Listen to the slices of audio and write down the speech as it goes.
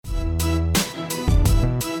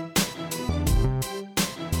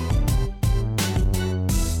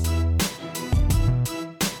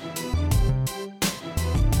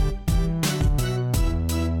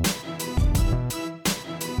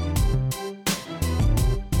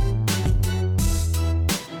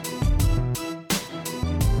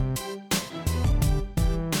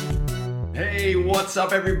What's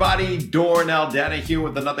up, everybody? Dornell Dana here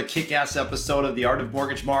with another kick-ass episode of the Art of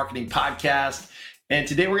Mortgage Marketing podcast. And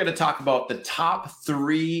today we're going to talk about the top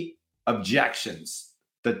three objections,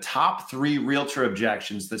 the top three realtor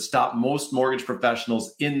objections that stop most mortgage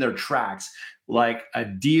professionals in their tracks, like a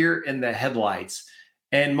deer in the headlights.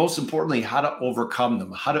 And most importantly, how to overcome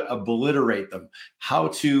them, how to obliterate them, how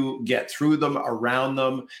to get through them, around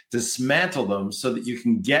them, dismantle them so that you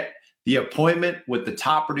can get the appointment with the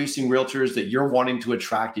top producing realtors that you're wanting to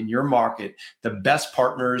attract in your market, the best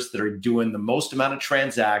partners that are doing the most amount of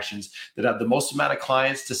transactions, that have the most amount of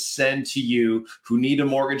clients to send to you who need a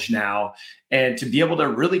mortgage now, and to be able to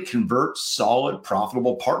really convert solid,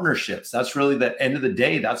 profitable partnerships. That's really the end of the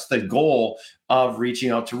day. That's the goal of reaching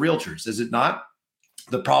out to realtors, is it not?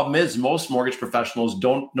 The problem is most mortgage professionals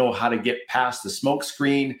don't know how to get past the smoke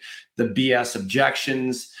screen, the BS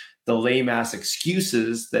objections, the lame ass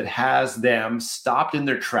excuses that has them stopped in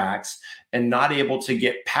their tracks and not able to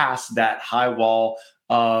get past that high wall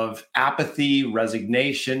of apathy,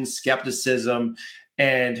 resignation, skepticism.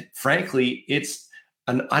 And frankly, it's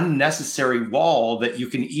an unnecessary wall that you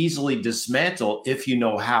can easily dismantle if you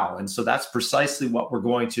know how. And so that's precisely what we're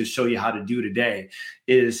going to show you how to do today,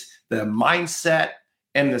 is the mindset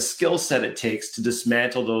and the skill set it takes to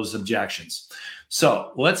dismantle those objections.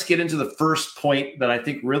 So let's get into the first point that I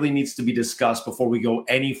think really needs to be discussed before we go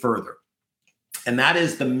any further. And that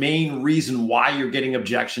is the main reason why you're getting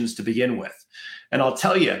objections to begin with. And I'll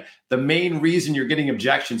tell you, the main reason you're getting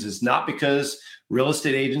objections is not because real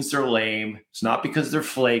estate agents are lame. It's not because they're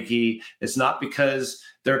flaky. It's not because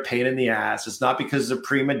they're a pain in the ass. It's not because they're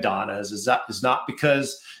prima donnas. It's not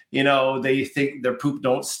because, they think their poop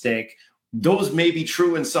don't stink. Those may be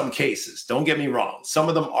true in some cases. Don't get me wrong. Some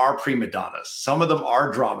of them are prima donnas. Some of them are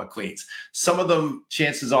drama queens. Some of them,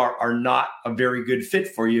 chances are not a very good fit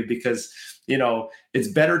for you because, it's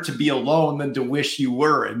better to be alone than to wish you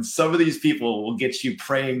were. And some of these people will get you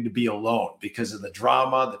praying to be alone because of the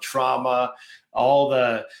drama, the trauma, all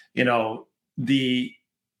the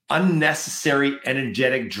unnecessary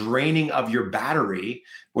energetic draining of your battery,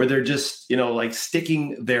 where they're just, like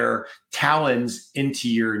sticking their talons into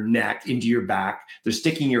your neck, into your back. They're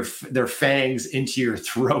sticking their fangs into your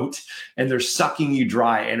throat, and they're sucking you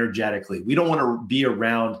dry energetically. We don't want to be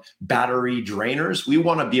around battery drainers. We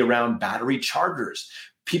want to be around battery chargers,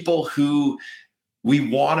 people who we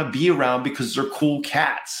want to be around because they're cool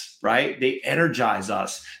cats, right? They energize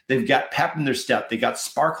us. They've got pep in their step. They got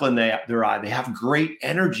sparkle in their eye. They have great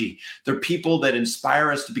energy. They're people that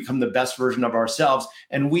inspire us to become the best version of ourselves,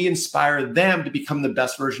 and we inspire them to become the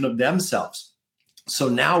best version of themselves. So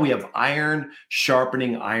now we have iron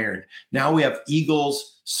sharpening iron. Now we have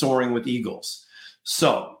eagles soaring with eagles.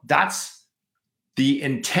 So that's the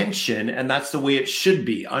intention, and that's the way it should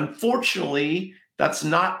be. Unfortunately, that's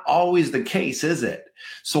not always the case, is it?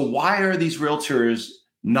 So why are these realtors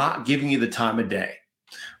not giving you the time of day?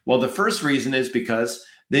 Well, the first reason is because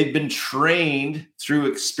they've been trained through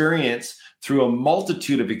experience, through a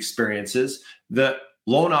multitude of experiences, that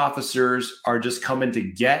loan officers are just coming to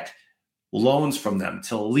get loans from them,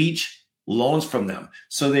 to leech loans from them.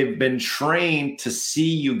 So they've been trained to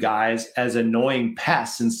see you guys as annoying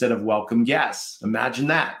pests instead of welcome guests. Imagine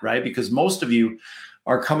that, right? Because most of you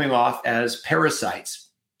are coming off as parasites,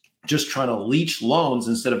 just trying to leech loans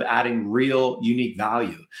instead of adding real unique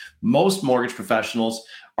value. Most mortgage professionals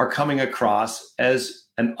are coming across as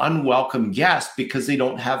an unwelcome guest because they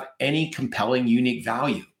don't have any compelling unique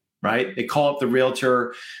value, right? They call up the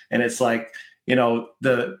realtor and it's like,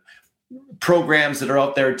 the programs that are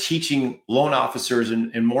out there teaching loan officers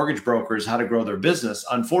and mortgage brokers how to grow their business.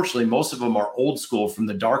 Unfortunately, most of them are old school from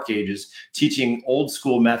the dark ages, teaching old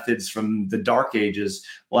school methods from the dark ages,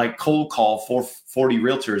 like cold call for 40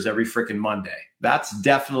 realtors every freaking Monday. That's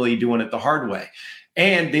definitely doing it the hard way.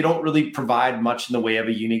 And they don't really provide much in the way of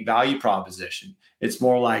a unique value proposition. It's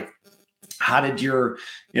more like, how did your,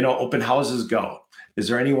 open houses go? Is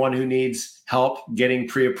there anyone who needs help getting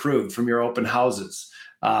pre-approved from your open houses?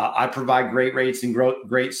 I provide great rates and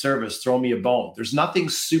great service. Throw me a bone. There's nothing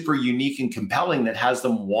super unique and compelling that has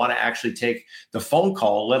them want to actually take the phone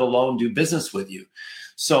call, let alone do business with you.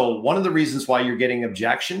 So one of the reasons why you're getting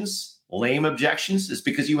objections, lame objections, is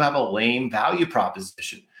because you have a lame value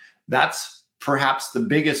proposition. That's perhaps the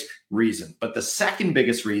biggest reason. But the second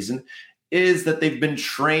biggest reason is that they've been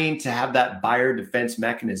trained to have that buyer defense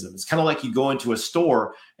mechanism. It's kind of like you go into a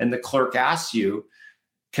store and the clerk asks you,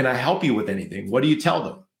 can I help you with anything? What do you tell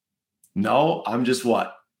them? No, I'm just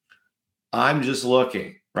what? I'm just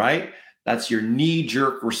looking, right? That's your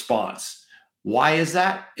knee-jerk response. Why is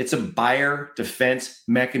that? It's a buyer defense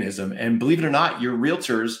mechanism. And believe it or not, your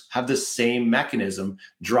realtors have the same mechanism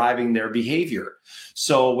driving their behavior.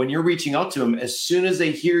 So when you're reaching out to them, as soon as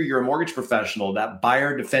they hear you're a mortgage professional, that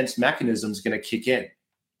buyer defense mechanism is going to kick in.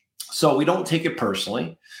 So we don't take it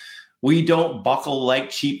personally. We don't buckle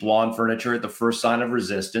like cheap lawn furniture at the first sign of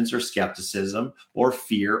resistance or skepticism or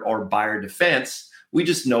fear or buyer defense. We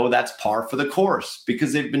just know that's par for the course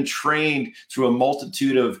because they've been trained through a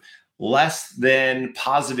multitude of less than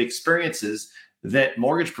positive experiences that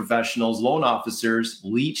mortgage professionals, loan officers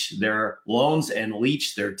leech their loans and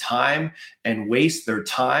leech their time and waste their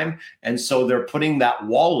time. And so they're putting that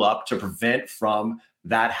wall up to prevent from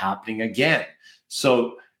that happening again.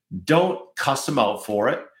 So don't cuss them out for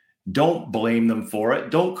it. Don't blame them for it.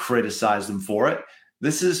 Don't criticize them for it.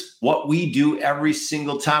 This is what we do every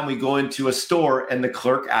single time we go into a store and the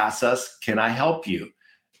clerk asks us, "Can I help you?"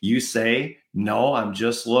 You say, "No, I'm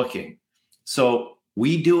just looking." So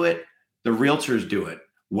we do it. The realtors do it.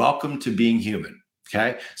 Welcome to being human.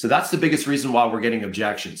 Okay. So that's the biggest reason why we're getting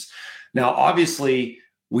objections. Now, obviously,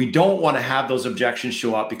 we don't want to have those objections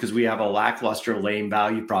show up because we have a lackluster, lame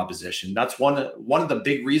value proposition. That's one of the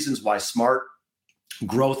big reasons why smart,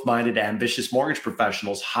 growth-minded, ambitious mortgage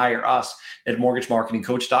professionals hire us at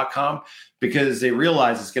mortgagemarketingcoach.com because they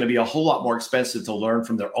realize it's going to be a whole lot more expensive to learn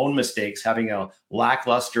from their own mistakes, having a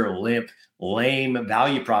lackluster, limp, lame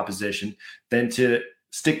value proposition than to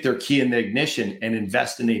stick their key in the ignition and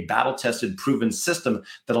invest in a battle-tested, proven system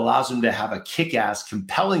that allows them to have a kick-ass,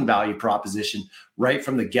 compelling value proposition right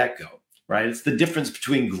from the get-go, right? It's the difference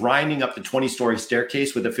between grinding up the 20-story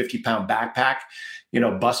staircase with a 50-pound backpack,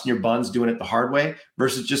 busting your buns, doing it the hard way,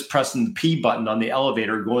 versus just pressing the P button on the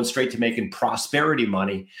elevator, going straight to making prosperity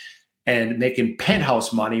money and making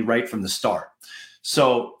penthouse money right from the start.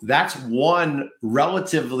 So that's one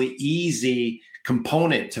relatively easy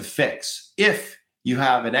component to fix if you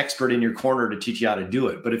have an expert in your corner to teach you how to do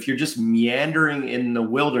it. But if you're just meandering in the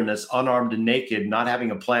wilderness, unarmed and naked, not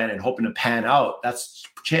having a plan and hoping to pan out, that's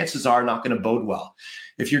chances are not going to bode well.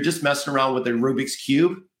 If you're just messing around with a Rubik's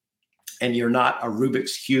Cube and you're not a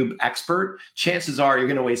Rubik's Cube expert, chances are you're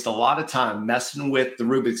going to waste a lot of time messing with the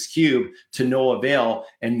Rubik's Cube to no avail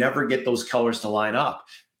and never get those colors to line up.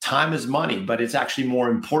 Time is money, but it's actually more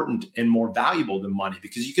important and more valuable than money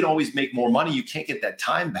because you can always make more money. You can't get that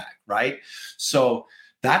time back, right? So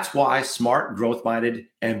that's why smart, growth-minded,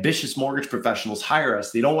 ambitious mortgage professionals hire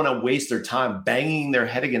us. They don't want to waste their time banging their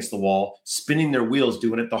head against the wall, spinning their wheels,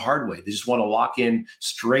 doing it the hard way. They just want to lock in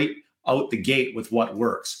straight out the gate with what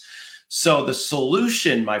works. So the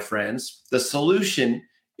solution, my friends, the solution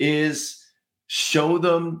is show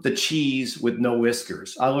them the cheese with no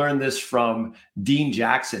whiskers. I learned this from Dean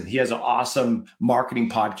Jackson. He has an awesome marketing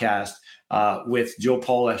podcast with Joe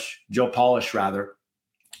Polish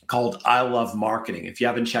called I Love Marketing. If you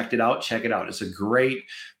haven't checked it out, check it out. It's a great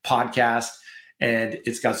podcast and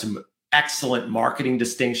it's got some excellent marketing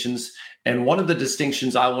distinctions. And one of the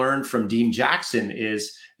distinctions I learned from Dean Jackson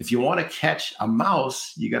is if you want to catch a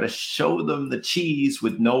mouse, you got to show them the cheese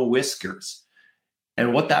with no whiskers.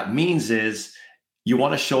 And what that means is you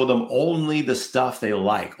want to show them only the stuff they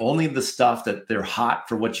like, only the stuff that they're hot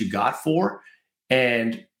for what you got for,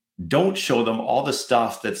 and don't show them all the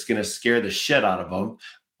stuff that's going to scare the shit out of them.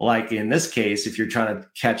 Like in this case, if you're trying to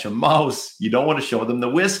catch a mouse, you don't want to show them the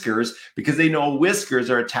whiskers because they know whiskers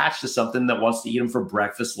are attached to something that wants to eat them for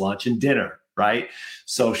breakfast, lunch, and dinner, right?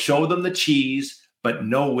 So show them the cheese, but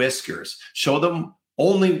no whiskers. Show them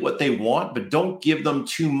only what they want, but don't give them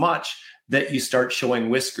too much that you start showing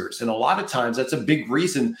whiskers. And a lot of times that's a big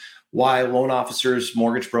reason why loan officers,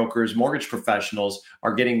 mortgage brokers, mortgage professionals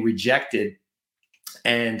are getting rejected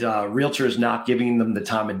and realtors not giving them the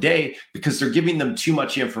time of day because they're giving them too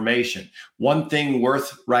much information. One thing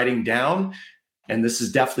worth writing down, and this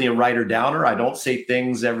is definitely a writer downer. I don't say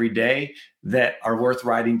things every day that are worth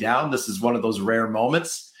writing down. This is one of those rare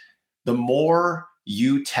moments. The more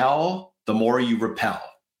you tell, the more you repel.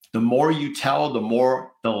 The more you tell,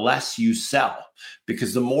 the less you sell,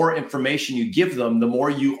 because the more information you give them, the more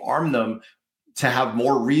you arm them to have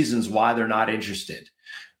more reasons why they're not interested,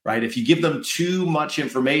 right? If you give them too much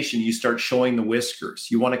information, you start showing the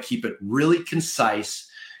whiskers. You want to keep it really concise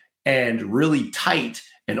and really tight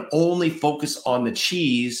and only focus on the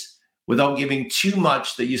cheese without giving too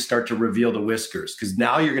much that you start to reveal the whiskers, because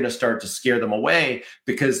now you're going to start to scare them away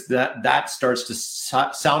because that starts to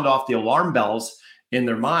sound off the alarm bells in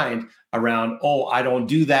their mind around, oh, I don't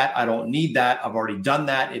do that. I don't need that. I've already done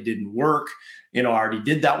that. It didn't work. I already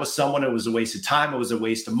did that with someone. It was a waste of time. It was a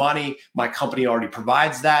waste of money. My company already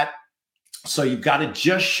provides that. So you've got to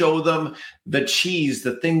just show them the cheese,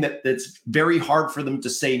 the thing that's very hard for them to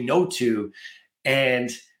say no to, and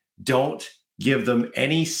don't give them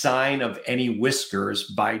any sign of any whiskers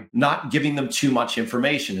by not giving them too much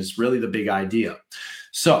information is really the big idea.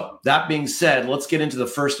 So that being said, let's get into the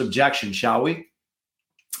first objection, shall we?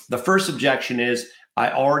 The first objection is,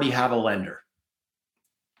 I already have a lender.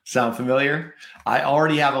 Sound familiar? I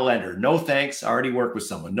already have a lender. No thanks, I already work with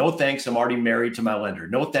someone. No thanks, I'm already married to my lender.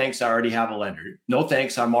 No thanks, I already have a lender. No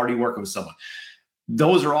thanks, I'm already working with someone.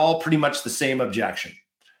 Those are all pretty much the same objection.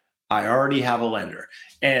 I already have a lender.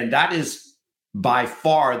 And that is by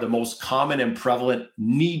far the most common and prevalent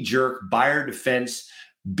knee-jerk buyer defense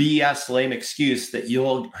BS lame excuse that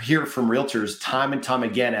you'll hear from realtors time and time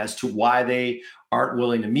again as to why they aren't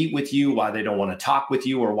willing to meet with you, why they don't want to talk with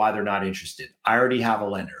you, or why they're not interested. I already have a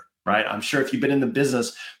lender, right? I'm sure if you've been in the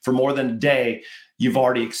business for more than a day, you've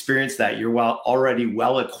already experienced that. You're already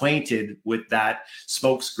well acquainted with that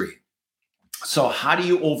smokescreen. So how do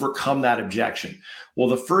you overcome that objection? Well,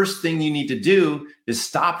 the first thing you need to do is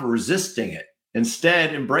stop resisting it.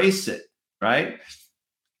 Instead, embrace it, right?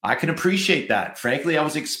 I can appreciate that. Frankly, I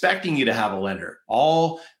was expecting you to have a lender.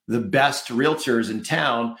 All the best realtors in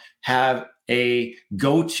town have a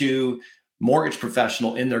go-to mortgage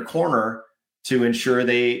professional in their corner to ensure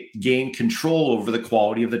they gain control over the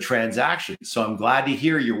quality of the transaction. So I'm glad to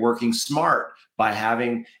hear you're working smart by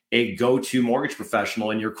having a go-to mortgage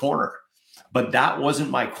professional in your corner. But that wasn't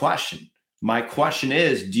my question. My question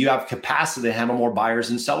is, do you have capacity to handle more buyers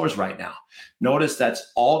and sellers right now? Notice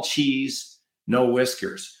that's all cheese, no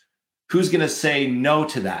whiskers. Who's going to say no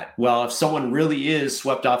to that? Well, if someone really is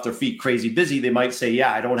swept off their feet, crazy busy, they might say,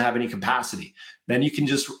 yeah, I don't have any capacity. Then you can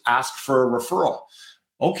just ask for a referral.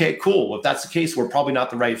 Okay, cool. If that's the case, we're probably not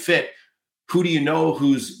the right fit. Who do you know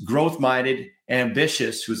who's growth-minded,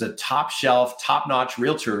 ambitious, who's a top shelf, top-notch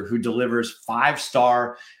realtor who delivers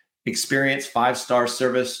 5-star experience, 5-star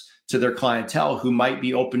service to their clientele, who might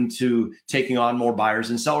be open to taking on more buyers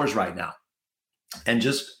and sellers right now? And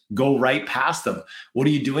just go right past them. What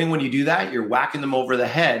are you doing when you do that? You're whacking them over the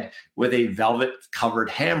head with a velvet covered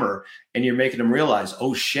hammer, and you're making them realize,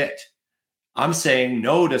 oh shit, I'm saying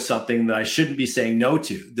no to something that I shouldn't be saying no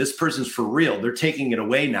to. This person's for real. They're taking it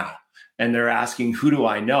away now. And they're asking, who do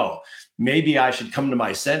I know? Maybe I should come to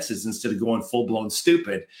my senses instead of going full-blown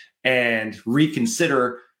stupid and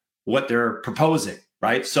reconsider what they're proposing,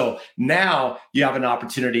 right? So now you have an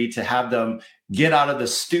opportunity to have them get out of the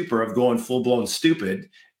stupor of going full-blown stupid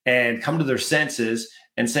and come to their senses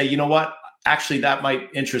and say, you know what? Actually, that might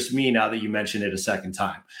interest me now that you mentioned it a second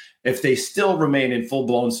time. If they still remain in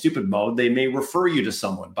full-blown stupid mode, they may refer you to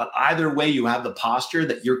someone. But either way, you have the posture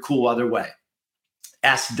that you're cool either way.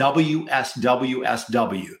 SW, SW,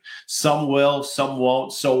 SW. Some will, some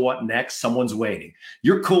won't. So what next? Someone's waiting.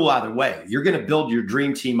 You're cool either way. You're going to build your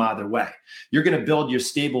dream team either way. You're going to build your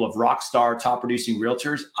stable of rock star, top producing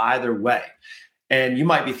realtors either way. And you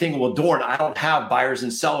might be thinking, well, Dorn, I don't have buyers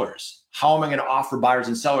and sellers. How am I going to offer buyers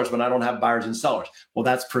and sellers when I don't have buyers and sellers? Well,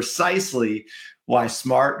 that's precisely why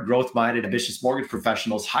smart, growth-minded, ambitious mortgage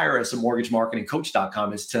professionals hire us at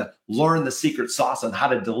mortgagemarketingcoach.com, is to learn the secret sauce on how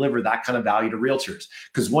to deliver that kind of value to realtors.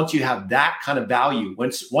 Because once you have that kind of value,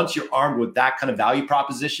 once you're armed with that kind of value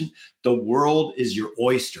proposition, the world is your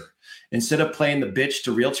oyster. Instead of playing the bitch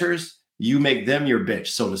to realtors, you make them your bitch,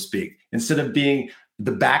 so to speak. Instead of being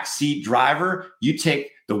the backseat driver, you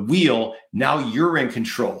take the wheel. Now you're in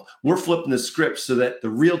control. We're flipping the script so that the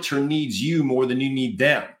realtor needs you more than you need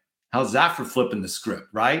them. How's that for flipping the script,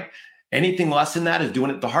 right? Anything less than that is doing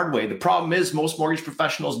it the hard way. The problem is most mortgage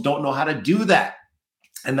professionals don't know how to do that.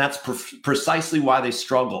 And that's precisely why they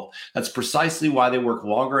struggle. That's precisely why they work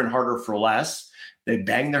longer and harder for less. They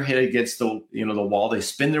bang their head against the wall. They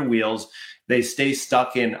spin their wheels. They stay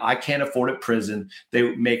stuck in, I can't afford it prison.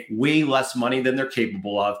 They make way less money than they're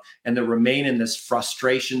capable of. And they remain in this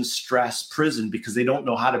frustration, stress prison because they don't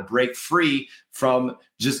know how to break free from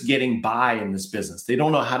just getting by in this business. They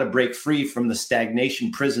don't know how to break free from the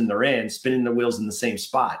stagnation prison they're in, spinning the wheels in the same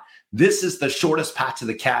spot. This is the shortest path to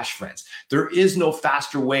the cash, friends. There is no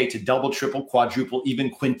faster way to double, triple, quadruple, even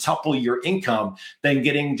quintuple your income than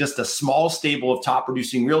getting just a small stable of top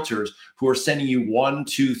producing realtors who are sending you 1,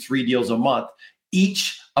 2, 3 deals a month.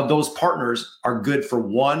 Each of those partners are good for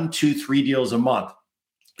 1, 2, 3 deals a month.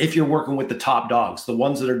 If you're working with the top dogs, the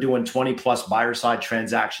ones that are doing 20 plus buyer side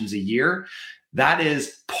transactions a year, that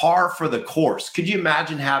is par for the course. Could you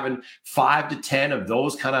imagine having 5 to 10 of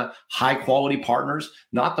those kind of high quality partners,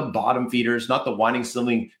 not the bottom feeders, not the whining,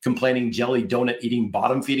 stealing, complaining, jelly donut eating,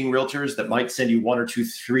 bottom feeding realtors that might send you 1 or 2,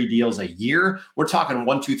 3 deals a year? We're talking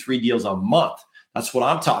 1, 2, 3 deals a month. That's what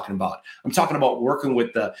I'm talking about. I'm talking about working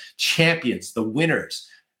with the champions, the winners,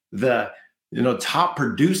 the top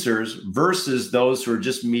producers versus those who are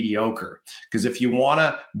just mediocre. Because if you want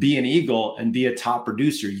to be an eagle and be a top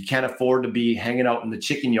producer, you can't afford to be hanging out in the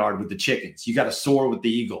chicken yard with the chickens. You got to soar with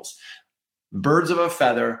the eagles. Birds of a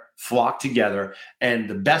feather flock together. And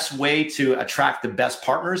the best way to attract the best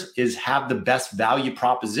partners is have the best value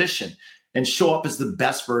proposition and show up as the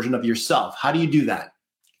best version of yourself. How do you do that?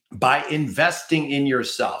 By investing in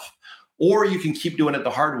yourself. Or you can keep doing it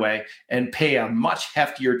the hard way and pay a much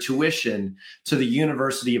heftier tuition to the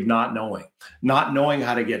University of not knowing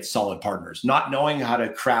how to get solid partners, not knowing how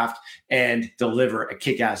to craft and deliver a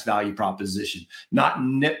kick-ass value proposition, not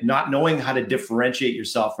knowing how to differentiate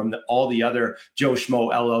yourself from all the other Joe Schmo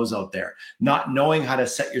LOs out there, not knowing how to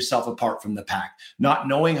set yourself apart from the pack, not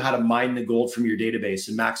knowing how to mine the gold from your database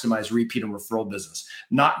and maximize repeat and referral business,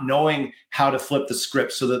 not knowing how to flip the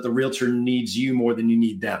script so that the realtor needs you more than you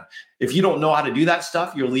need them. If you don't know how to do that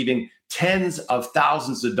stuff, you're leaving tens of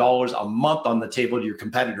thousands of dollars a month on the table to your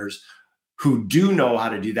competitors who do know how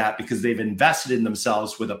to do that because they've invested in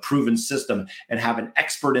themselves with a proven system and have an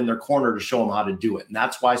expert in their corner to show them how to do it. And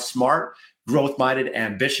that's why smart, growth-minded,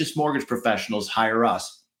 ambitious mortgage professionals hire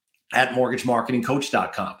us at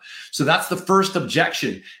mortgagemarketingcoach.com. So that's the first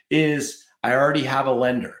objection is I already have a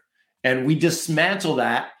lender. And we dismantle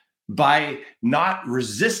that by not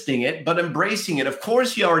resisting it, but embracing it. Of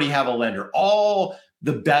course, you already have a lender. All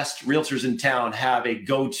the best realtors in town have a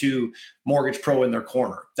go-to mortgage pro in their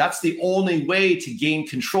corner. That's the only way to gain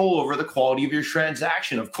control over the quality of your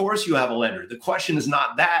transaction. Of course, you have a lender. The question is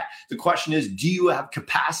not that. The question is, do you have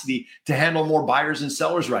capacity to handle more buyers and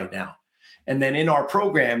sellers right now? And then in our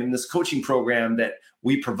program, in this coaching program that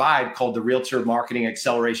we provide called the Realtor Marketing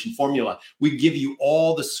Acceleration Formula, we give you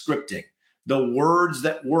all the scripting, the words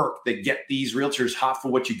that work that get these realtors hot for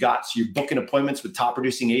what you got. So you're booking appointments with top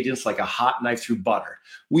producing agents like a hot knife through butter.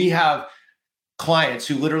 We have clients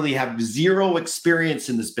who literally have zero experience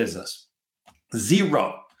in this business,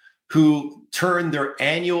 zero, who turn their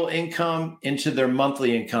annual income into their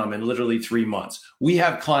monthly income in literally 3 months. We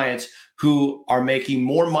have clients who are making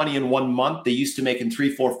more money in 1 month they used to make in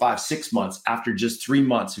 3, 4, 5, 6 months after just 3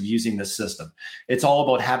 months of using this system. It's all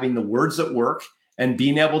about having the words that work and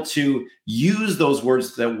being able to use those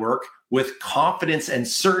words that work with confidence and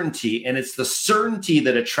certainty. And it's the certainty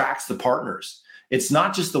that attracts the partners. It's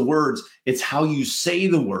not just the words, it's how you say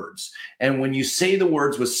the words. And when you say the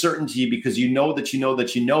words with certainty, because you know that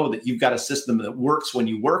you've got a system that works when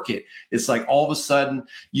you work it, it's like all of a sudden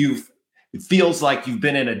it feels like you've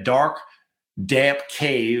been in a dark, damp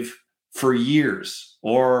cave for years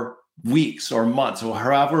or weeks or months or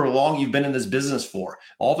however long you've been in this business for.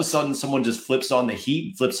 All of a sudden, someone just flips on the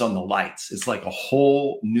heat, flips on the lights. It's like a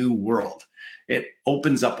whole new world. It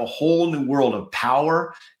opens up a whole new world of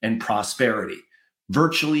power and prosperity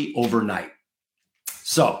virtually overnight.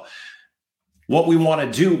 So what we want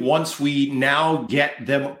to do once we now get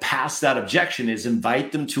them past that objection is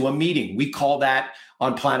invite them to a meeting. We call that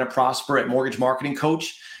on Planet Prosper at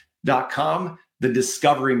mortgagemarketingcoach.com, the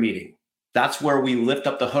discovery meeting. That's where we lift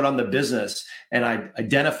up the hood on the business and I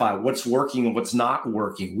identify what's working and what's not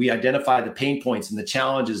working. We identify the pain points and the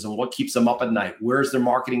challenges and what keeps them up at night. Where's their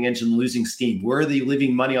marketing engine losing steam? Where are they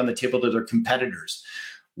leaving money on the table to their competitors?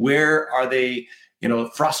 Where are they,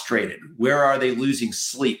 frustrated? Where are they losing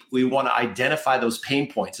sleep? We want to identify those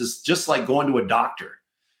pain points. It's just like going to a doctor.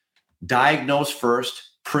 Diagnose first,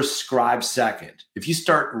 prescribe second. If you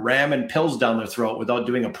start ramming pills down their throat without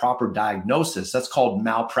doing a proper diagnosis, that's called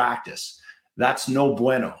malpractice. That's no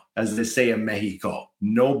bueno, as they say in Mexico.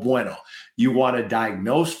 No bueno. You want to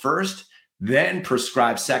diagnose first, then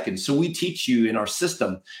prescribe second. So we teach you in our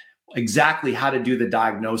system exactly how to do the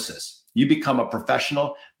diagnosis. You become a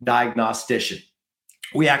professional diagnostician.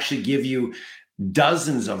 We actually give you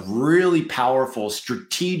dozens of really powerful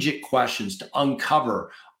strategic questions to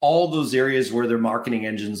uncover all those areas where their marketing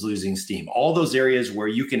engine's losing steam, all those areas where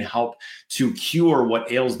you can help to cure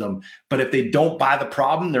what ails them. But if they don't buy the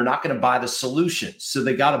problem, they're not going to buy the solution. So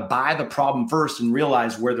they got to buy the problem first and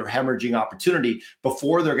realize where they're hemorrhaging opportunity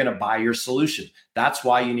before they're going to buy your solution. That's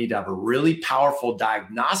why you need to have a really powerful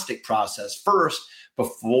diagnostic process first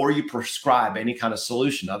before you prescribe any kind of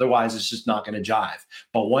solution. Otherwise, it's just not going to jive.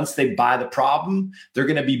 But once they buy the problem, they're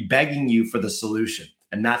going to be begging you for the solution.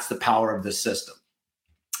 And that's the power of the system.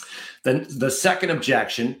 Then the second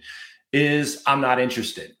objection is I'm not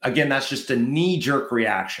interested. Again, that's just a knee-jerk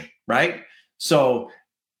reaction, right? So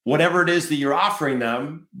whatever it is that you're offering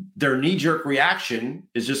them, their knee-jerk reaction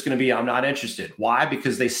is just going to be I'm not interested. Why?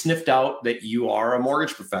 Because they sniffed out that you are a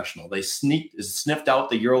mortgage professional. They sniffed out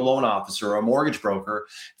that you're a loan officer or a mortgage broker.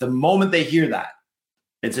 The moment they hear that,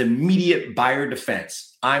 It's immediate buyer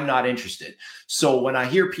defense. I'm not interested. So when I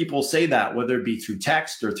hear people say that, whether it be through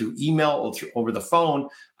text or through email or over the phone,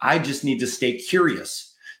 I just need to stay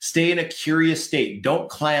curious. Stay in a curious state. Don't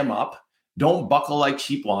clam up. Don't buckle like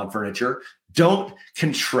cheap lawn furniture. Don't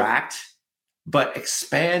contract, but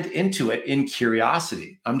expand into it in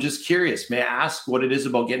curiosity. I'm just curious. May I ask what it is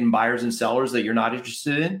about getting buyers and sellers that you're not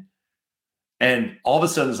interested in? And all of a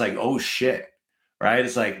sudden it's like, oh shit, right?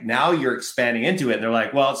 It's like, now you're expanding into it. And they're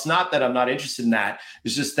like, well, it's not that I'm not interested in that.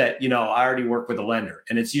 It's just that, I already work with a lender,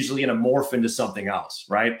 and it's usually going to morph into something else,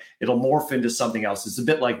 right? It'll morph into something else. It's a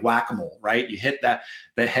bit like whack-a-mole, right? You hit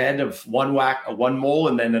the head of one mole,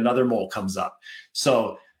 and then another mole comes up.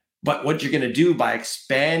 So, but what you're going to do by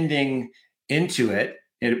expanding into it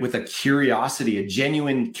with a curiosity, a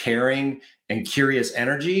genuine caring and curious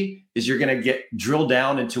energy, is you're going to get drill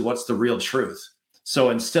down into what's the real truth. So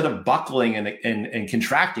instead of buckling and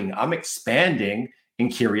contracting, I'm expanding in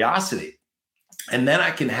curiosity. And then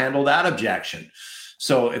I can handle that objection.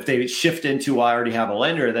 So if they shift into, I already have a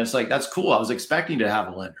lender, then it's like, that's cool. I was expecting to have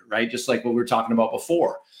a lender, right? Just like what we were talking about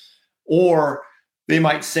before. Or they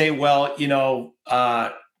might say, well,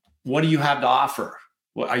 what do you have to offer?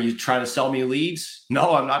 What, are you trying to sell me leads?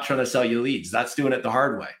 No, I'm not trying to sell you leads. That's doing it the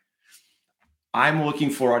hard way. I'm looking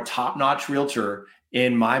for a top-notch realtor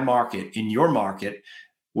in my market, in your market,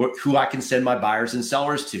 who I can send my buyers and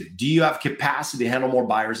sellers to. Do you have capacity to handle more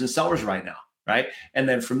buyers and sellers right now? Right. And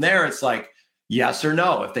then from there, it's like, yes or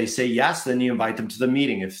no. If they say yes, then you invite them to the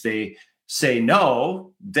meeting. If they say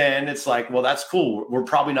no, then it's like, well, that's cool. We're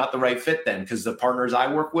probably not the right fit then, because the partners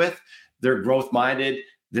I work with, they're growth-minded,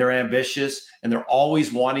 they're ambitious, and they're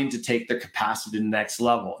always wanting to take their capacity to the next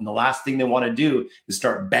level. And the last thing they want to do is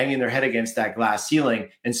start banging their head against that glass ceiling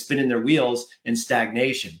and spinning their wheels in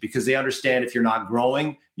stagnation, because they understand if you're not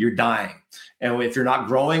growing, you're dying. And if you're not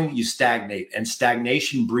growing, you stagnate, and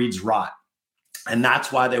stagnation breeds rot. And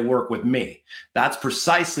that's why they work with me. That's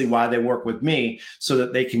precisely why they work with me, so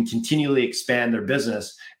that they can continually expand their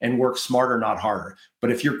business and work smarter, not harder. But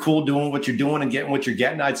if you're cool doing what you're doing and getting what you're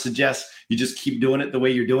getting, I'd suggest you just keep doing it the way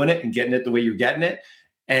you're doing it and getting it the way you're getting it.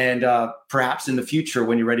 And perhaps in the future,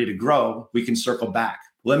 when you're ready to grow, we can circle back.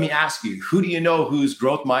 Let me ask you, who do you know who's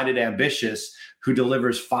growth-minded, ambitious, who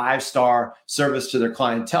delivers 5-star service to their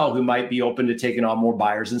clientele, who might be open to taking on more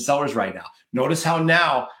buyers and sellers right now? Notice how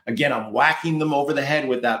now, again, I'm whacking them over the head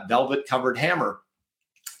with that velvet covered hammer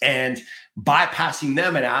and bypassing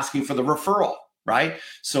them and asking for the referral, right?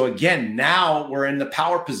 So again, now we're in the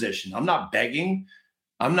power position. I'm not begging.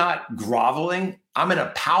 I'm not groveling. I'm in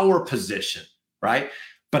a power position, right?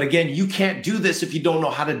 But again, you can't do this if you don't know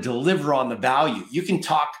how to deliver on the value. You can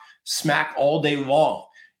talk smack all day long.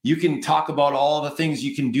 You can talk about all the things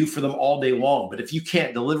you can do for them all day long. But if you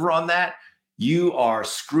can't deliver on that, you are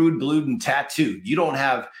screwed, blued, and tattooed. You don't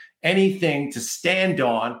have anything to stand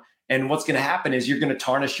on. And what's going to happen is you're going to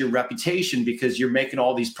tarnish your reputation, because you're making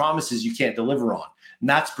all these promises you can't deliver on. And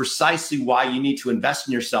that's precisely why you need to invest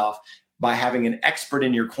in yourself by having an expert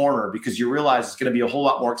in your corner, because you realize it's going to be a whole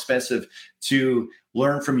lot more expensive to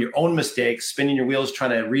learn from your own mistakes, spinning your wheels,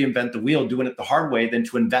 trying to reinvent the wheel, doing it the hard way, than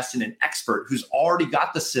to invest in an expert who's already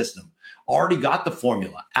got the system, already got the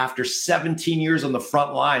formula. After 17 years on the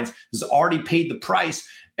front lines, has already paid the price.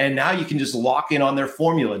 And now you can just lock in on their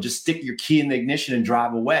formula, just stick your key in the ignition and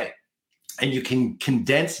drive away. And you can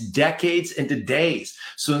condense decades into days.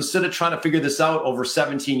 So instead of trying to figure this out over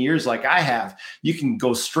 17 years like I have, you can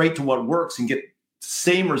go straight to what works and get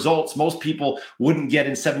same results most people wouldn't get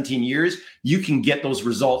in 17 years. You can get those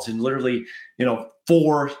results in literally,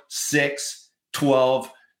 4, 6,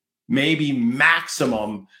 12, maybe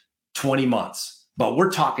maximum 20 months. But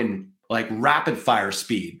we're talking like rapid fire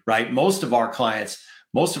speed, right? Most of our clients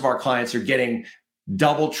are getting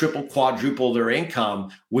double, triple, quadruple their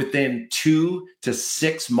income within 2 to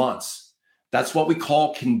 6 months. That's what we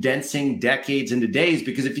call condensing decades into days.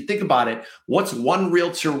 Because if you think about it, what's one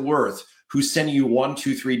realtor worth who's sending you 1,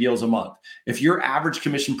 2, 3 deals a month? If your average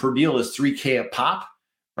commission per deal is $3K a pop,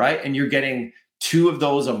 right? And you're getting 2 of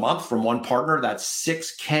those a month from one partner, that's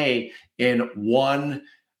 $6K in 1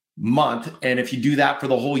 month. And if you do that for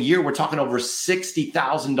the whole year, we're talking over $60,000,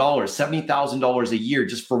 $70,000 a year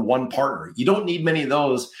just for one partner. You don't need many of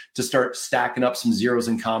those to start stacking up some zeros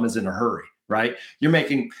and commas in a hurry, right? You're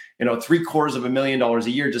making, $750,000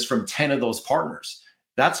 a year just from 10 of those partners.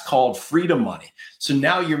 That's called freedom money. So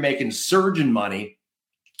now you're making surgeon money,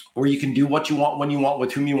 where you can do what you want, when you want,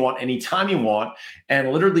 with whom you want, anytime you want,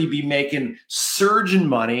 and literally be making surgeon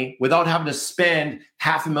money without having to spend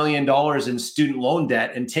 $500,000 in student loan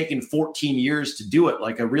debt and taking 14 years to do it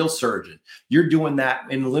like a real surgeon. You're doing that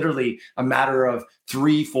in literally a matter of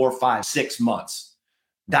 3, 4, 5, 6 months.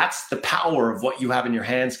 That's the power of what you have in your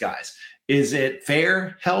hands, guys. Is it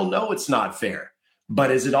fair? Hell no, it's not fair. But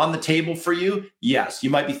is it on the table for you? Yes. You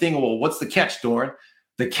might be thinking, well, what's the catch, Doran?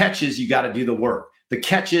 The catch is you got to do the work. The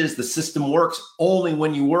catch is the system works only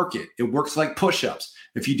when you work it. It works like push-ups.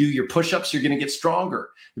 If you do your push-ups, you're going to get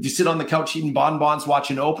stronger. If you sit on the couch eating bonbons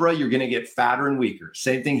watching Oprah, you're going to get fatter and weaker.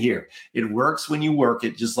 Same thing here. It works when you work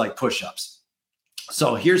it, just like push-ups.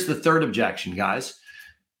 So here's the third objection, guys.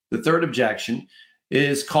 The third objection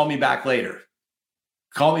is call me back later.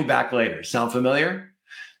 Call me back later. Sound familiar?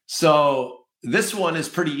 So this one is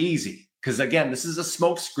pretty easy because, again, this is a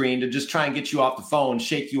smoke screen to just try and get you off the phone,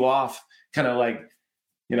 shake you off, kind of like,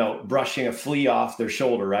 brushing a flea off their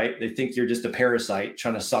shoulder, right? They think you're just a parasite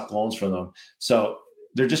trying to suck loans from them. So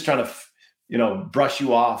they're just trying to, brush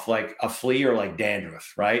you off like a flea or like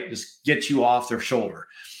dandruff, right? Just get you off their shoulder.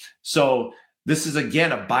 So this is,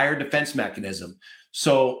 again, a buyer defense mechanism.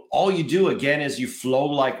 So all you do, again, is you flow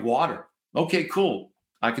like water. Okay, cool.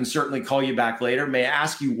 I can certainly call you back later. May I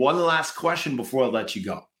ask you one last question before I let you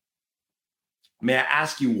go? May I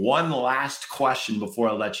ask you one last question before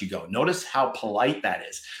I let you go? Notice how polite that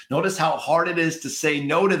is. Notice how hard it is to say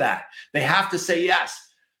no to that. They have to say yes.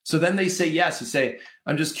 So then they say yes. You say,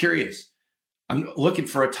 I'm just curious. I'm looking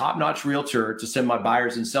for a top-notch realtor to send my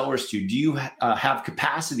buyers and sellers to. Do you have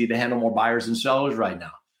capacity to handle more buyers and sellers right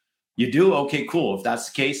now? You do? Okay, cool. If that's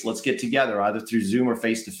the case, let's get together either through Zoom or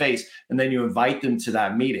face-to-face, and then you invite them to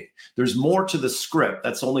that meeting. There's more to the script.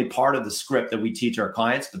 That's only part of the script that we teach our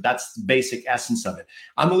clients, but that's the basic essence of it.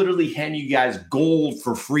 I'm literally handing you guys gold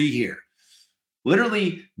for free here.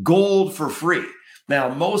 Literally gold for free. Now,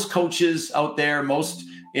 most coaches out there, most,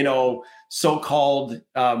 so-called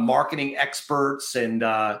marketing experts and,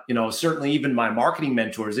 certainly even my marketing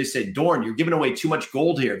mentors, they say, Doran, you're giving away too much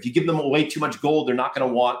gold here. If you give them away too much gold, they're not going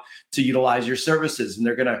to want to utilize your services, and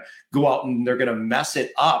they're going to go out and they're going to mess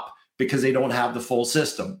it up because they don't have the full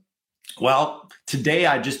system. Well, today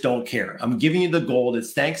I just don't care. I'm giving you the gold.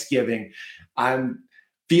 It's Thanksgiving. I'm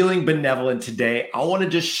feeling benevolent today. I want to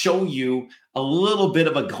just show you a little bit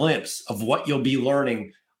of a glimpse of what you'll be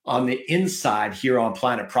learning on the inside here on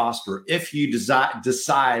Planet Prosper if you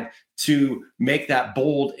decide to make that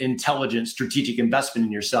bold, intelligent, strategic investment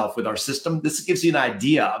in yourself with our system. This gives you an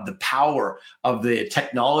idea of the power of the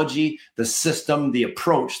technology, the system, the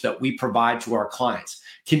approach that we provide to our clients.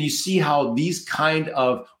 Can you see how these kind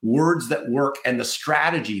of words that work and the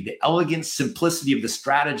strategy, the elegant simplicity of the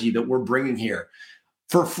strategy that we're bringing here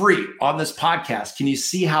for free on this podcast, can you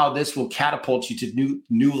see how this will catapult you to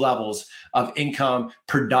new levels of income,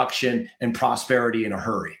 production, and prosperity in a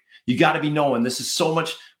hurry? You got to be knowing this is so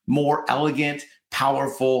much more elegant,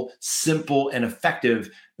 powerful, simple, and effective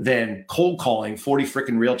than cold calling 40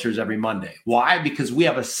 freaking realtors every Monday. Why? Because we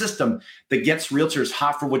have a system that gets realtors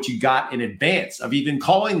hot for what you got in advance of even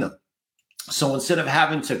calling them. So instead of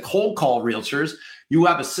having to cold call realtors, you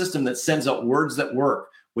have a system that sends out words that work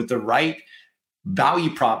with the right value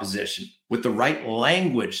proposition, with the right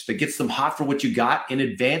language that gets them hot for what you got in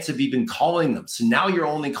advance of even calling them. So now you're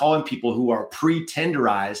only calling people who are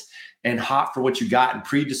pre-tenderized and hot for what you got and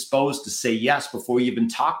predisposed to say yes before you even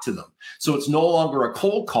talk to them. So it's no longer a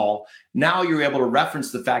cold call. Now you're able to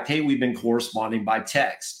reference the fact, hey, we've been corresponding by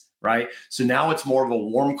text, right? So now it's more of a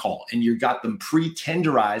warm call, and you got them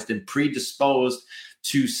pre-tenderized and predisposed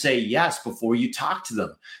to say yes before you talk to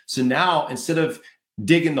them. So now instead of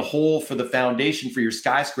digging the hole for the foundation for your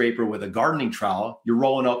skyscraper with a gardening trowel, you're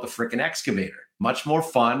rolling out the freaking excavator. Much more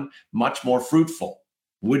fun, much more fruitful.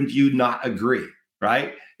 Wouldn't you not agree,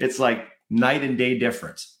 right? It's like night and day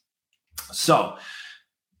difference. So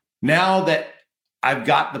now that I've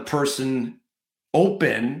got the person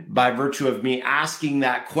open by virtue of me asking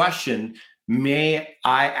that question, may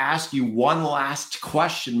I ask you one last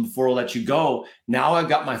question before I let you go? Now I've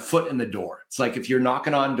got my foot in the door. It's like if you're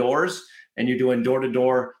knocking on doors and you're doing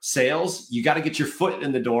door-to-door sales, you got to get your foot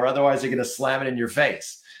in the door. Otherwise, they're going to slam it in your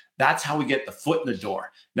face. That's how we get the foot in the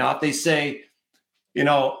door. Now, if they say,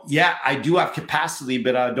 yeah, I do have capacity,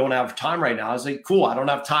 but I don't have time right now. I was like, cool, I don't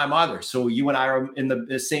have time either. So you and I are in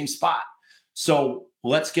the same spot. So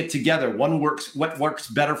let's get together. What works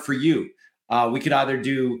better for you? We could either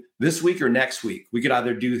do this week or next week. We could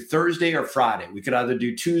either do Thursday or Friday. We could either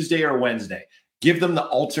do Tuesday or Wednesday. Give them the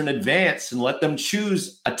alternate advance and let them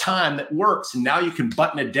choose a time that works. And now you can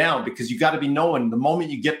button it down, because you got to be knowing the moment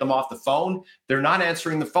you get them off the phone, they're not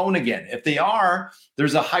answering the phone again. If they are,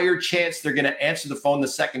 there's a higher chance they're going to answer the phone the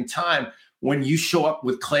second time when you show up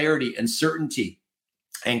with clarity and certainty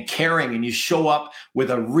and caring, and you show up with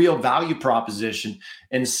a real value proposition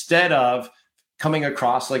instead of coming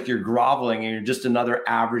across like you're groveling and you're just another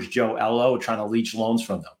average Joe LO trying to leech loans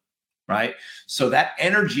from them. right? So that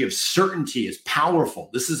energy of certainty is powerful.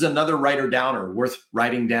 This is another writer downer worth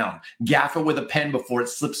writing down. Gaff it with a pen before it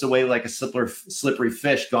slips away like a slippery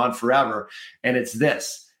fish gone forever. And it's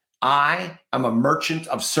this: I am a merchant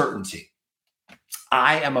of certainty.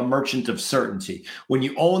 I am a merchant of certainty. When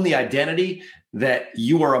you own the identity that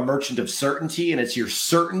you are a merchant of certainty, and it's your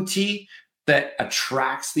certainty that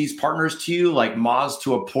attracts these partners to you, like moths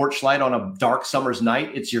to a porch light on a dark summer's night.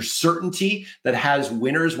 It's your certainty that has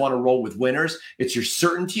winners want to roll with winners. It's your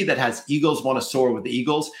certainty that has eagles want to soar with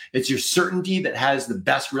eagles. It's your certainty that has the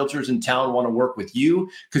best realtors in town want to work with you,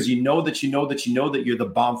 because you know that you're the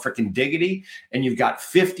bomb freaking diggity, and you've got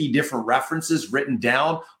 50 different references written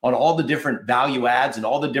down on all the different value adds and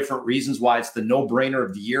all the different reasons why it's the no-brainer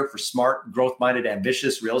of the year for smart, growth-minded,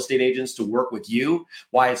 ambitious real estate agents to work with you,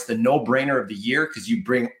 why it's the no-brainer of the year because you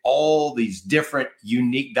bring all these different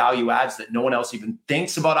unique value adds that no one else even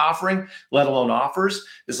thinks about offering, let alone offers.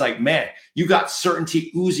 It's like, man, you got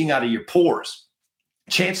certainty oozing out of your pores.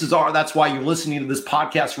 Chances are that's why you're listening to this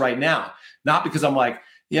podcast right now. Not because I'm like,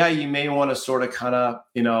 yeah, you may want to sort of kind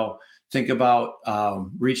of, think about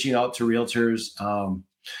reaching out to realtors.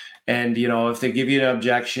 And, if they give you an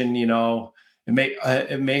objection,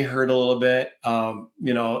 it may hurt a little bit.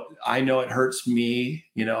 I know it hurts me,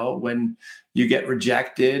 when you get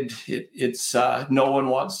rejected. It's no one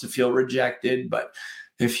wants to feel rejected, but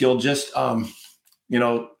if you'll just,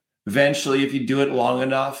 eventually, if you do it long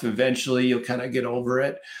enough, eventually you'll kind of get over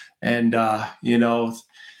it. And,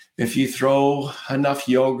 if you throw enough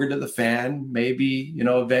yogurt to the fan, maybe,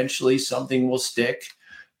 eventually something will stick,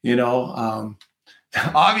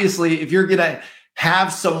 obviously, if you're going to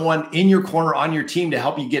have someone in your corner on your team to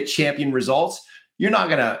help you get champion results, you're not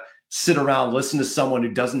going to sit around, listen to someone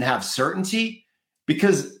who doesn't have certainty,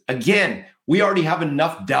 because again, we already have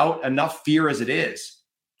enough doubt, enough fear as it is.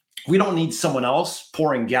 We don't need someone else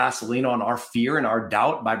pouring gasoline on our fear and our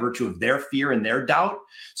doubt by virtue of their fear and their doubt.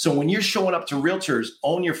 So when you're showing up to realtors,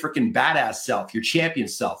 own your freaking badass self, your champion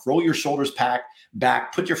self, roll your shoulders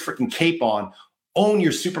back, put your freaking cape on, own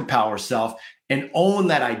your superpower self, and own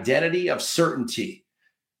that identity of certainty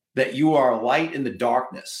that you are a light in the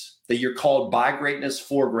darkness, that you're called by greatness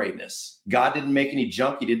for greatness. God didn't make any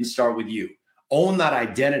junk. He didn't start with you. Own that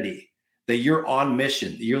identity that you're on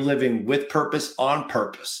mission, that you're living with purpose, on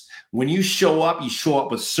purpose. When you show up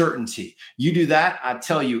with certainty. You do that, I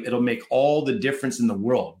tell you, it'll make all the difference in the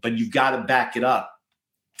world, but you've got to back it up.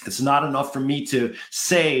 It's not enough for me to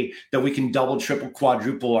say that we can double, triple,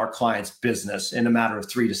 quadruple our clients' business in a matter of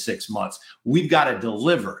 3 to 6 months. We've got to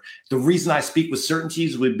deliver. The reason I speak with certainty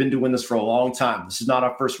is we've been doing this for a long time. This is not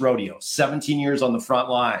our first rodeo. 17 years on the front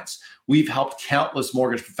lines. We've helped countless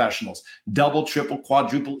mortgage professionals double, triple,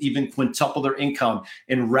 quadruple, even quintuple their income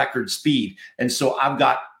in record speed. And so I've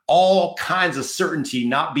got all kinds of certainty,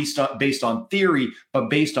 not based on theory, but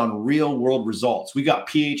based on real world results. We got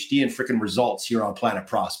PhD and freaking results here on Planet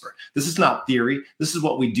Prosper. This is not theory. This is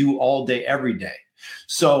what we do all day, every day.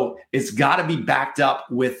 So it's got to be backed up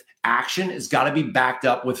with action. It's got to be backed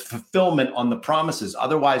up with fulfillment on the promises.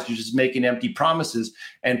 Otherwise, you're just making empty promises,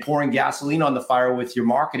 and pouring gasoline on the fire with your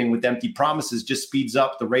marketing with empty promises just speeds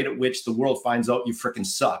up the rate at which the world finds out you freaking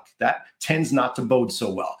suck. That tends not to bode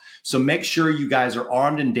so well. So make sure you guys are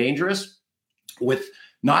armed and dangerous with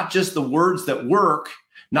not just the words that work,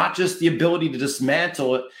 not just the ability to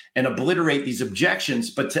dismantle it and obliterate these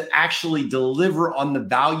objections, but to actually deliver on the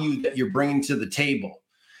value that you're bringing to the table.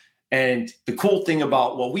 And the cool thing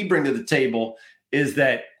about what we bring to the table is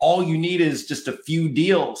that all you need is just a few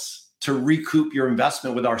deals to recoup your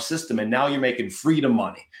investment with our system. And now you're making freedom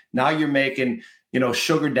money. Now you're making,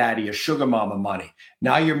 sugar daddy or sugar mama money.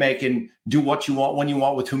 Now you're making do what you want, when you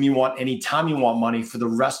want, with whom you want, anytime you want money for the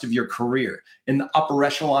rest of your career in the upper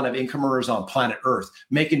echelon of income earners on planet Earth,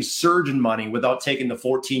 making surgeon money without taking the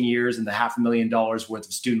 14 years and the $500,000 worth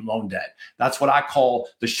of student loan debt. That's what I call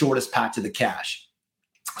the shortest path to the cash.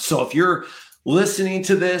 So if you're listening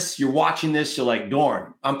to this, you're watching this, you're like,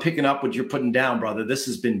 Dorn, I'm picking up what you're putting down, brother. This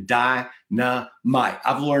has been dynamite.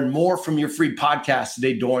 I've learned more from your free podcast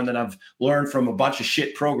today, Dorn, than I've learned from a bunch of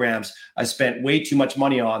shit programs I spent way too much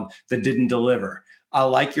money on that didn't deliver. I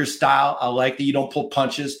like your style. I like that you don't pull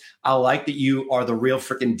punches. I like that you are the real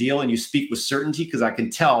freaking deal and you speak with certainty, because I can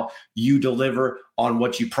tell you deliver on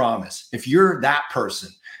what you promise. If you're that person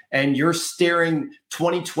and you're staring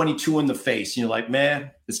 2022 in the face and you're like,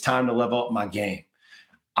 man, it's time to level up my game.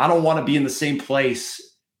 I don't want to be in the same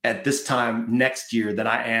place at this time next year that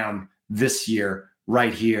I am this year,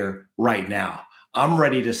 right here, right now. I'm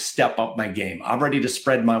ready to step up my game. I'm ready to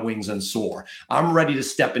spread my wings and soar. I'm ready to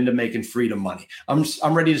step into making freedom money. I'm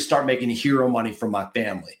ready to start making hero money for my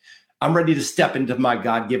family. I'm ready to step into my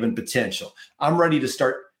God-given potential. I'm ready to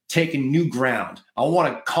start taking new ground. I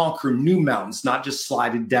want to conquer new mountains, not just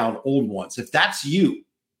sliding down old ones. If that's you,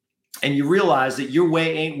 and you realize that your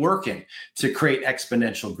way ain't working to create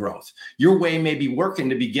exponential growth, your way may be working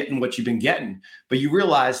to be getting what you've been getting, but you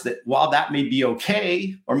realize that while that may be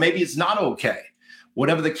okay, or maybe it's not okay,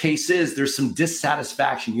 whatever the case is, there's some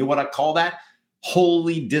dissatisfaction. You know what I call that?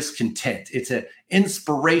 Holy discontent. It's an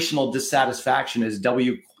inspirational dissatisfaction, as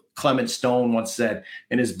W. Clement Stone once said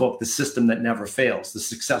in his book, The System That Never Fails, The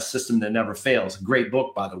Success System That Never Fails. Great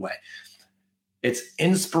book, by the way. It's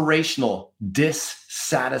inspirational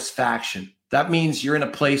dissatisfaction. That means you're in a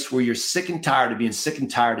place where you're sick and tired of being sick and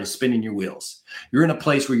tired of spinning your wheels. You're in a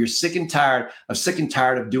place where you're sick and tired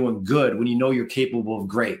of doing good when you know you're capable of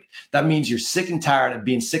great. That means you're sick and tired of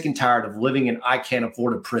being sick and tired of living in I can't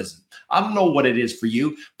afford a prison. I don't know what it is for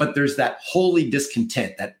you, but there's that holy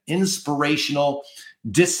discontent, that inspirational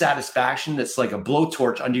dissatisfaction that's like a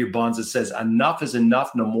blowtorch under your buns that says enough is enough,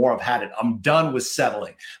 no more, I've had it. I'm done with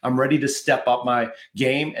settling. I'm ready to step up my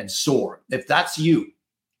game and soar. If that's you,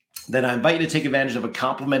 then I invite you to take advantage of a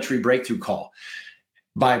complimentary breakthrough call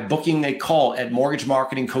by booking a call at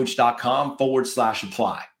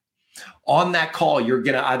mortgagemarketingcoach.com/apply. On that call, you're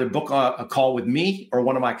going to either book a call with me or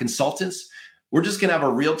one of my consultants. We're just going to have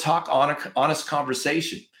a real talk, honest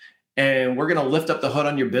conversation. And we're going to lift up the hood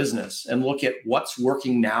on your business and look at what's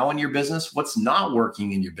working now in your business, what's not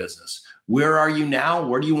working in your business. Where are you now?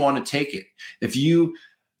 Where do you want to take it? If you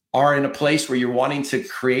are in a place where you're wanting to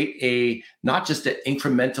create not just an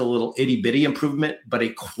incremental little itty bitty improvement, but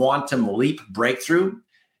a quantum leap breakthrough.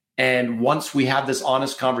 And once we have this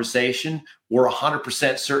honest conversation, we're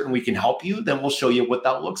 100% certain we can help you, then we'll show you what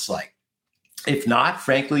that looks like. If not,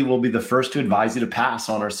 frankly, we'll be the first to advise you to pass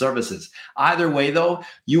on our services. Either way, though,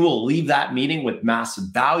 you will leave that meeting with massive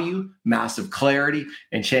value, massive clarity,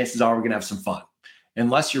 and chances are we're going to have some fun.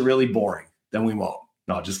 Unless you're really boring, then we won't.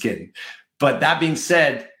 No, just kidding. But that being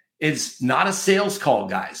said, it's not a sales call,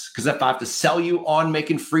 guys, because if I have to sell you on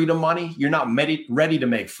making freedom money, you're not ready to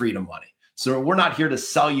make freedom money. So we're not here to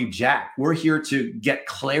sell you jack. We're here to get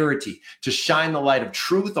clarity, to shine the light of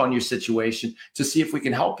truth on your situation, to see if we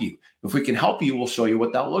can help you. If we can help you, we'll show you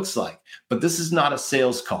what that looks like. But this is not a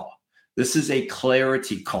sales call. This is a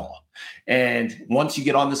clarity call. And once you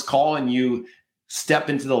get on this call and you step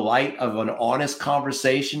into the light of an honest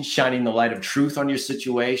conversation, shining the light of truth on your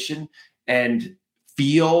situation, and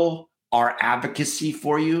feel our advocacy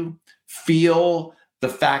for you, feel the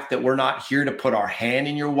fact that we're not here to put our hand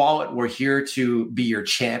in your wallet. We're here to be your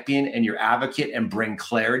champion and your advocate and bring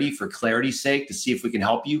clarity for clarity's sake to see if we can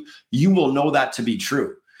help you. You will know that to be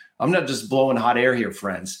true. I'm not just blowing hot air here,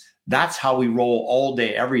 friends. That's how we roll all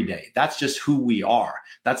day, every day. That's just who we are.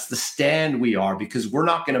 That's the stand we are, because we're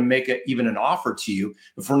not going to make even an offer to you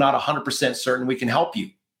if we're not 100% certain we can help you.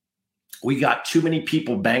 We got too many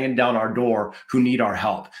people banging down our door who need our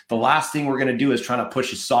help. The last thing we're going to do is try to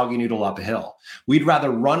push a soggy noodle up a hill. We'd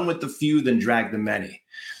rather run with the few than drag the many.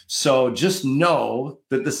 So just know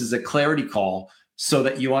that this is a clarity call so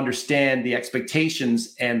that you understand the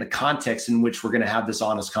expectations and the context in which we're going to have this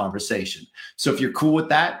honest conversation. So if you're cool with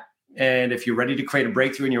that, and if you're ready to create a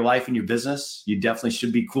breakthrough in your life and your business, you definitely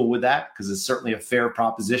should be cool with that, because it's certainly a fair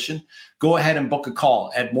proposition. Go ahead and book a call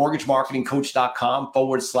at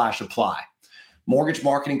mortgagemarketingcoach.com/apply.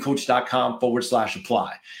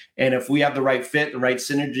 mortgagemarketingcoach.com/apply. And if we have the right fit, the right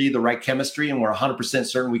synergy, the right chemistry, and we're 100%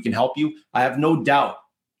 certain we can help you, I have no doubt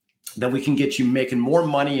that we can get you making more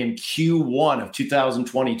money in Q1 of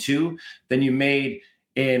 2022 than you made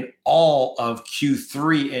in all of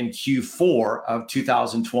Q3 and Q4 of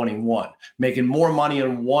 2021, making more money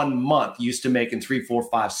in 1 month. You used to make in 3, 4,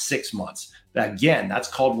 5, 6 months. Again, that's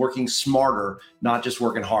called working smarter, not just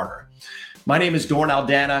working harder. My name is Doran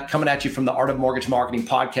Aldana, coming at you from the Art of Mortgage Marketing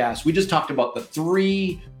podcast. We just talked about the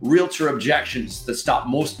 3 realtor objections that stop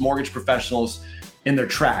most mortgage professionals in their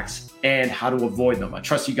tracks and how to avoid them. I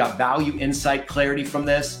trust you got value, insight, clarity from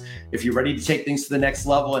this. If you're ready to take things to the next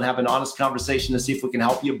level and have an honest conversation to see if we can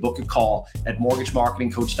help you, book a call at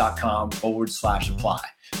mortgagemarketingcoach.com/apply.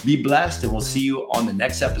 Be blessed, and we'll see you on the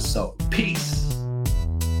next episode. Peace.